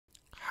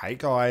Hey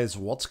guys,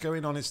 what's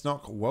going on? It's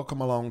Nock.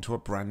 Welcome along to a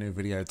brand new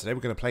video. Today we're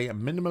going to play a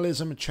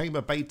Minimalism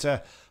Chamber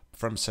Beta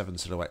from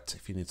SevenSilhouette.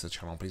 If you're new to the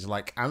channel, please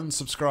like and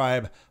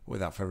subscribe.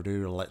 Without further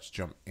ado, let's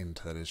jump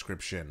into the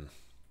description.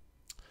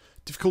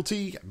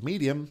 Difficulty,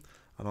 medium,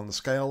 and on the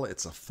scale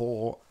it's a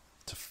 4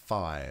 to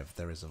 5.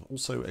 There is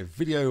also a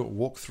video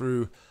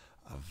walkthrough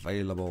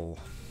available.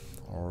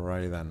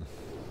 Alrighty then.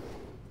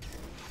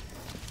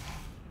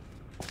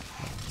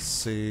 Let's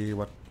see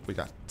what we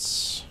got.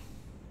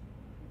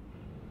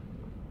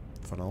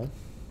 Funnel.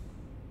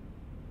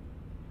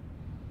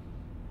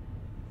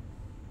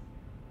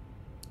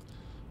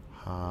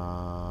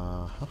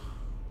 Uh-huh.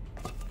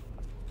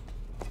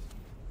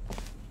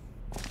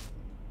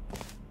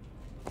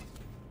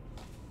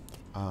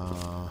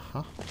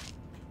 Uh-huh.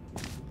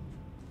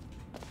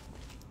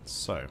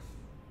 So.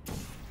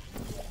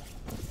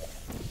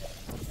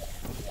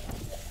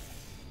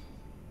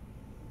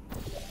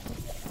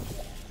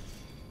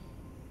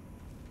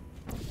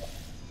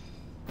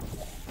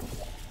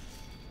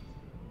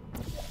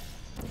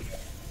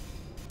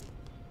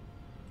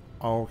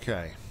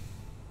 Okay.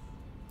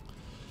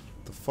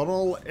 The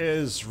funnel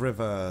is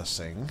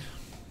reversing.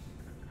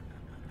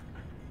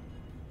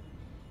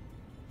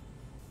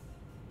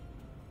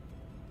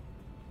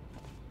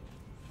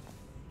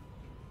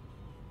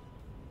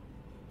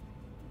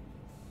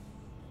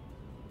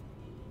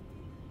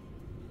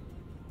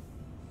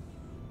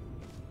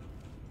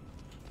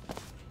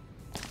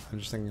 I'm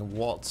just thinking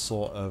what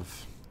sort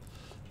of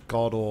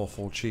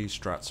god-awful cheese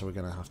strats are we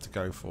going to have to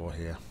go for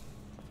here.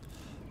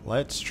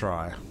 Let's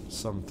try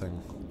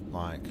something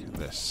like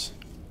this.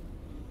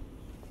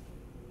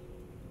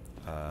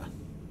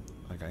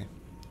 Okay.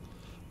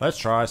 Let's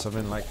try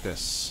something like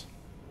this.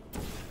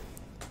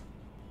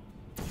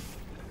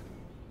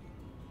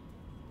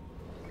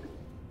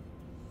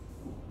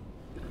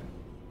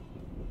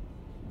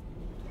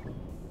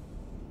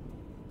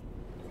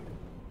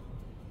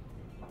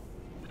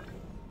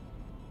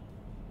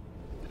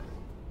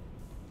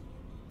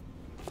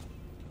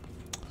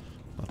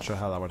 Not sure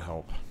how that would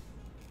help.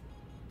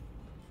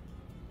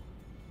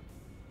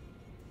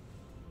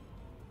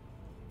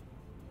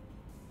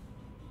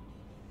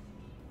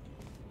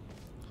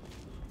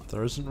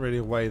 There isn't really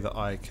a way that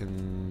I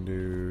can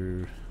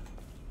do...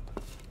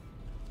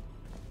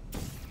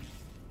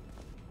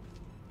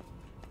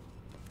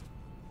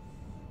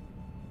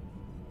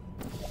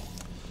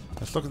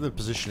 Let's look at the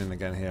positioning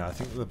again here. I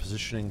think the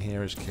positioning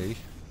here is key.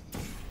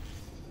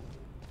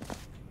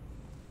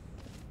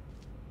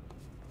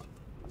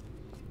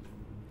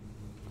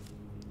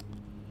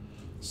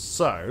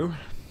 So...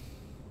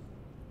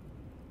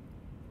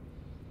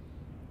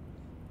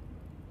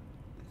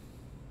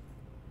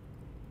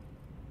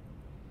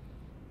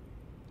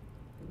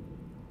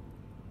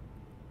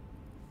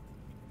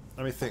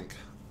 let me think.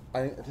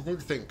 I need to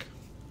think.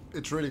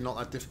 It's really not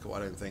that difficult, I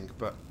don't think,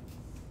 but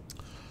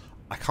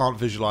I can't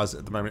visualize it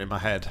at the moment in my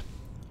head.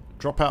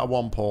 Drop out of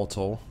one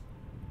portal.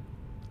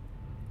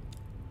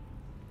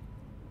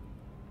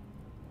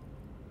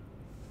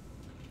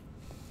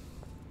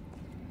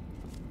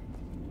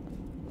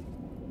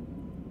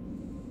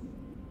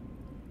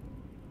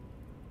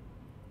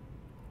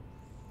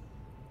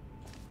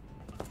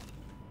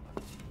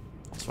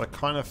 So I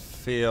kind of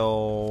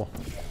feel...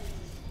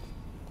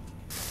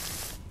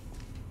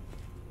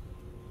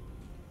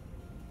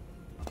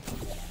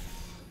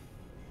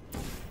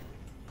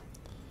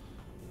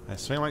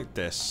 something like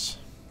this.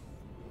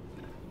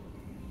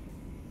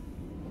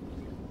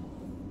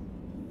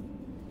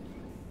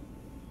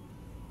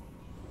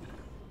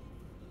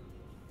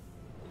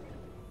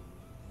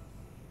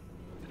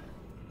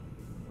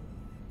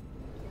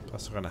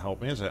 That's not going to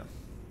help me, is it?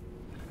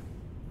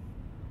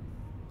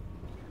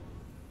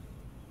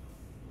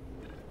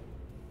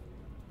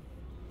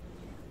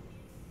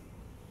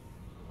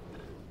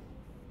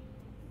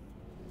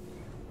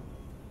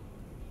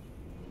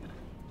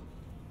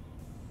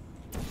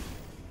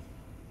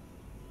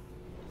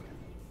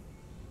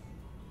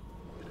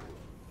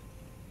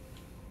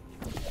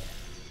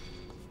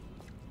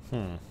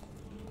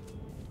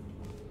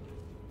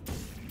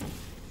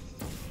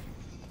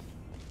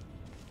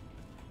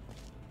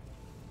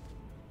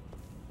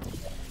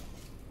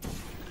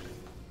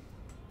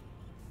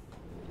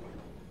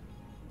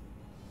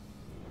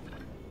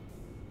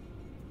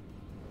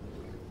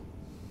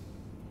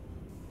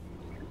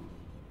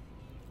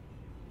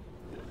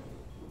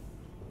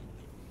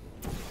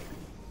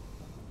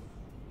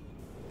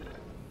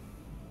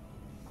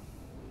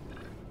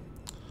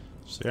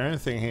 So the only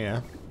thing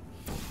here...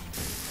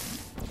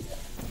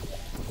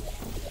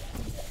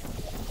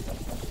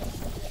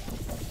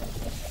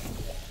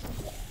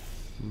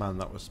 Man,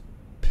 that was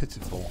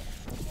pitiful.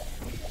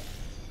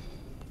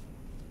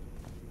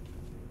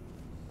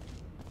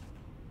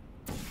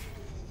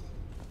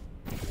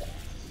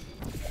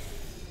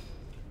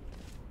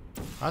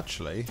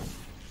 Actually,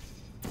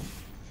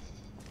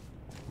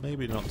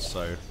 maybe not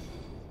so.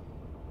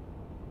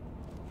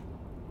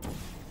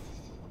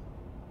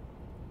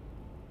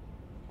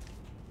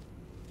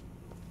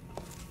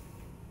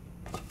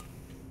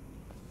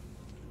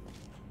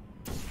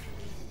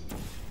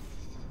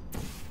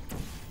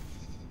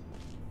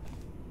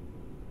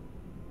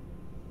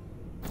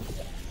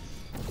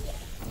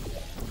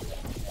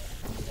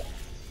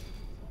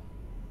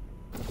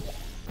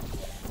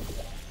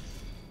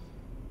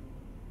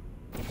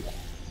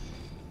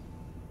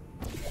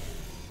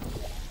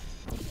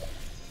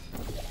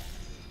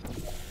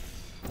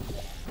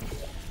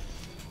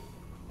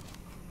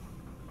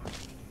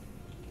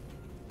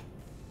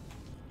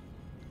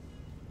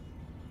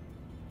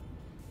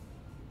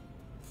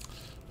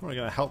 Not really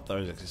going to help though,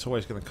 is it? 'Cause it's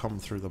always going to come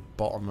through the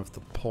bottom of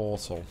the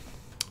portal.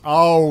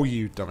 Oh,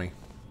 you dummy.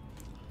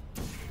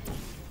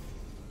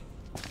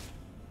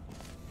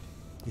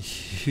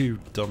 You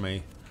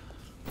dummy.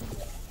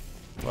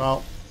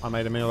 Well, I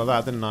made a meal of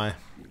that, didn't I?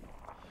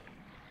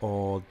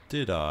 Or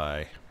did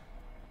I?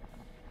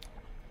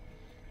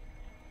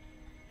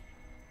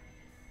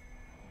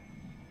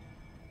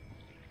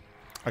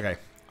 Okay,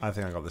 I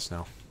think I got this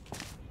now.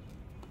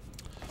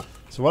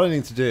 So what I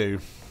need to do,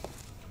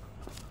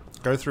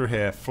 go through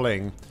here,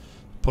 fling,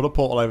 put a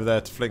portal over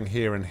there to fling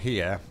here and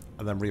here,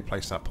 and then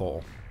replace that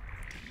portal.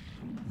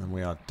 And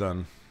we are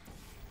done.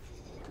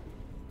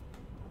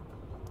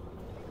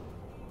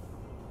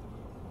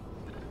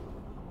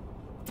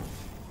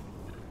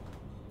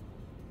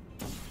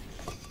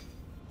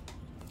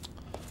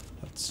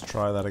 Let's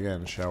try that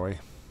again, shall we?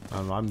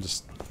 I'm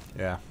just,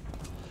 yeah.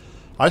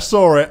 I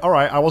saw it. All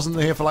right, I wasn't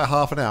here for like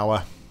half an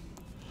hour.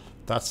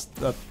 That's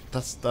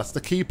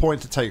the key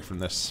point to take from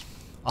this.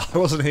 I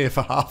wasn't here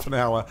for half an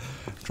hour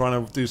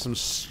trying to do some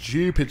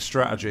stupid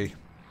strategy.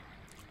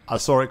 I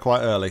saw it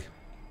quite early.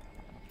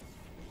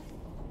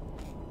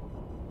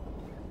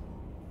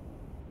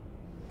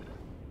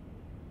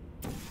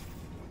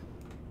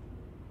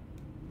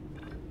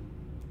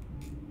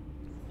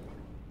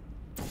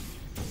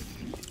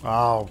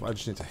 Oh, I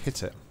just need to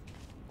hit it.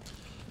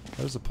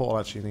 Where does the portal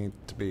actually need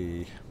to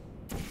be?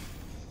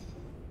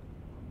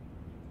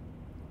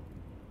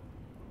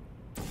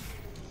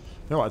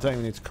 You know what, I don't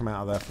even need to come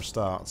out of there for a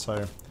start,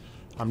 so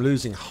I'm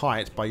losing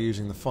height by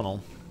using the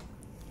funnel.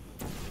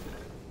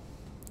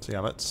 So yeah,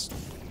 let's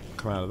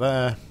come out of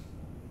there.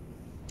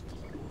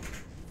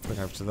 Bring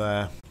over to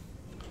there.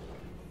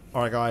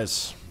 Alright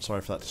guys,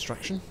 sorry for that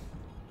distraction.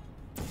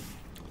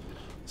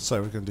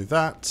 So we're going to do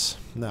that.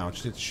 Now I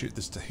just need to shoot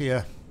this to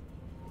here.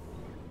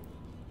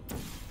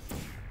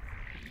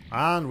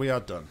 And we are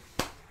done.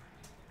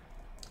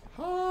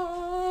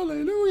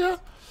 Hallelujah!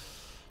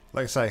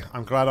 Like I say,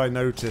 I'm glad I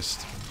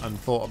noticed and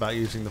thought about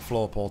using the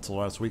floor portal,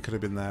 or else we could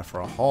have been there for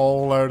a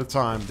whole load of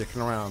time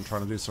dicking around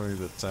trying to do something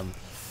that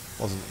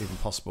wasn't even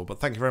possible. But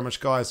thank you very much,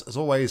 guys. As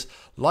always,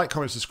 like,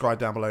 comment, subscribe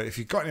down below. If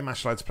you've got any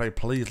match I'd like to play,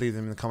 please leave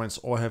them in the comments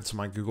or head to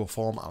my Google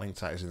form. I'll link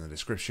to that in the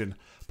description.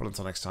 But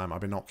until next time,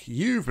 I've been Nock.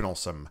 You've been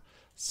awesome.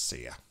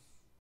 See ya.